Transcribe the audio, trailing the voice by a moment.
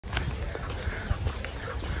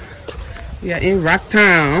We are in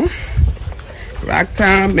Rocktown,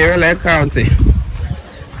 Maryland County.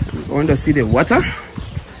 I'm going to see the water.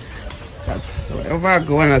 That's wherever I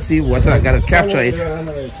go and I see water, I gotta capture it.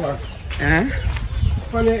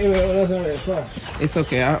 It's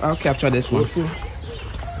okay. I'll capture this one.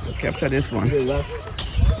 I'll capture this one.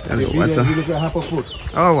 Water.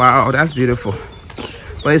 Oh wow, that's beautiful.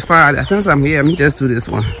 But it's far. As soon as I'm here, let me just do this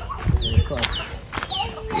one.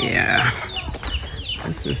 Yeah.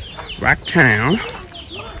 This is Rocktown,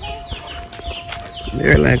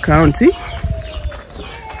 Maryland County.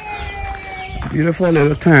 Beautiful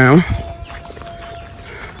little town.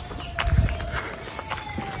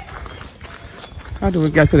 How do we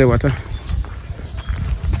get to the water?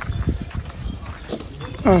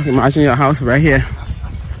 Oh, imagine your house right here.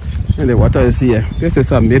 And the water is here. This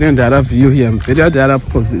is a $1 million view here. $1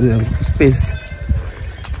 million space.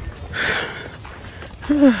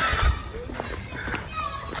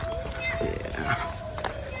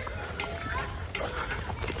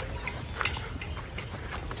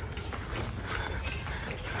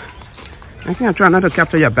 I think I'm trying not to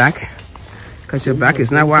capture your back, because your back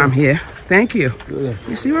is not why I'm here. Thank you.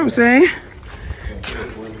 You see what I'm saying?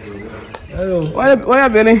 Hello. What are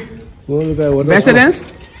Billy? Residence?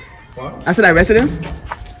 What? I said, residence?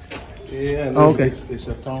 Yeah, oh, okay. It's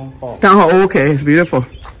a town hall. Town hall, okay, it's beautiful.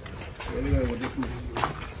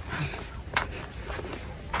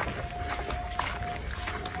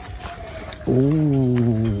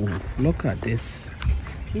 Ooh, look at this.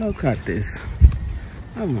 Look at this.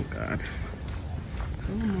 Oh my God.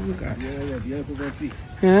 Oh my God.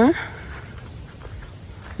 Yeah?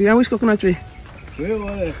 Yeah, which coconut tree?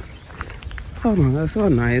 Oh my God, so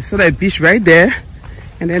nice. So that beach right there.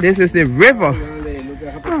 And then this is the river.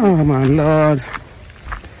 Oh my Lord.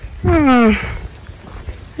 Oh,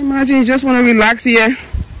 imagine you just want to relax here.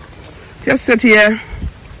 Just sit here.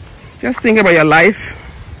 Just think about your life.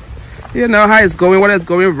 You know how it's going, whether it's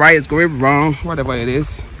going right, it's going wrong, whatever it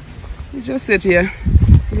is. You just sit here.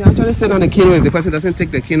 You actually sit on the canoe if the person doesn't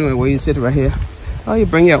take the canoe away. You sit right here. Or you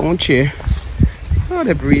bring your own chair. Oh,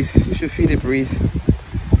 the breeze. You should feel the breeze.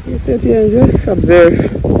 You sit here and just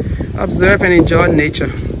observe. Observe and enjoy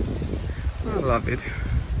nature. I love it.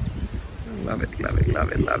 I love it, love it,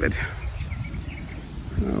 love it, love it.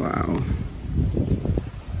 Oh, wow.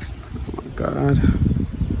 Oh my God.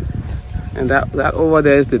 And that over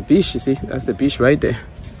there is the beach, you see? That's the beach right there.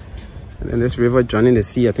 And then this river joining the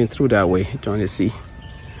sea, I think through that way, joining the sea.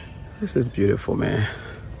 This is beautiful, man.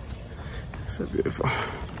 So beautiful.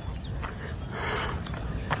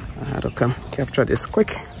 I had to come capture this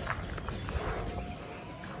quick.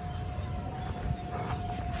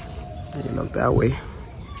 And you look that way.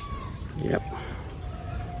 Yep.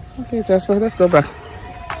 Okay, Jasper, let's go back.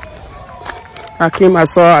 I came, I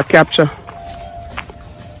saw, I capture.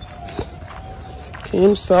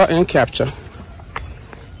 Came, saw, and capture.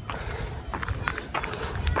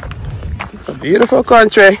 A beautiful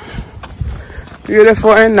country.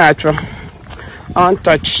 Beautiful and natural.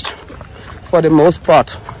 Untouched for the most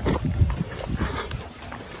part.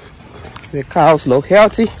 The cows look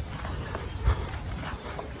healthy.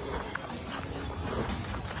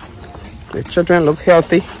 The children look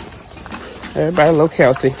healthy. Everybody look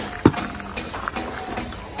healthy.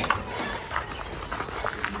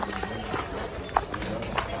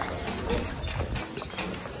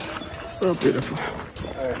 So beautiful.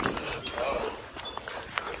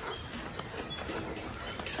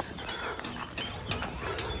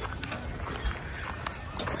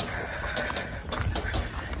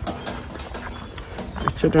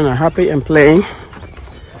 The children are happy and playing.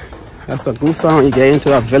 That's a good sound. You get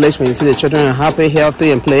into a village when you see the children are happy,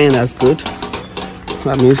 healthy, and playing. That's good.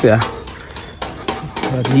 That means their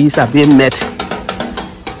needs are being met.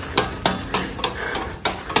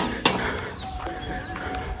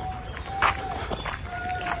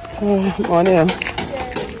 Oh, morning.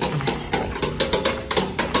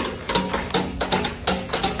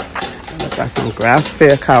 Look at some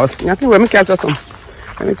grass-fed cows. I think let me capture some.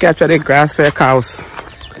 Let me capture the grass-fed cows.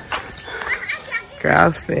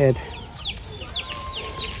 Grass-fed.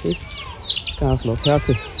 Cows look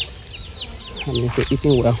healthy. That means they're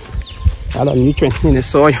eating well. A lot of nutrients in the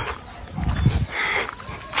soil.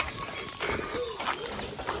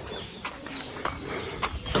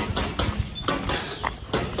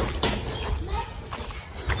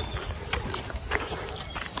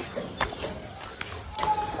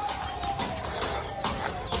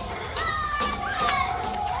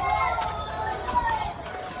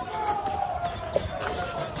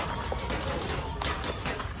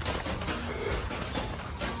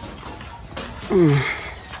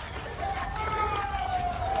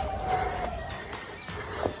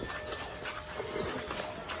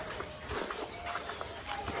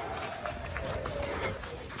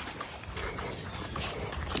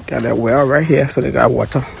 Got that well right here, so they got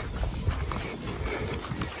water.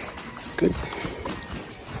 It's good.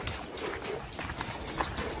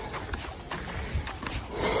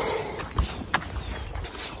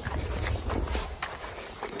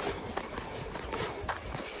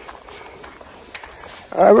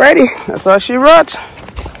 Alrighty, that's all she wrote.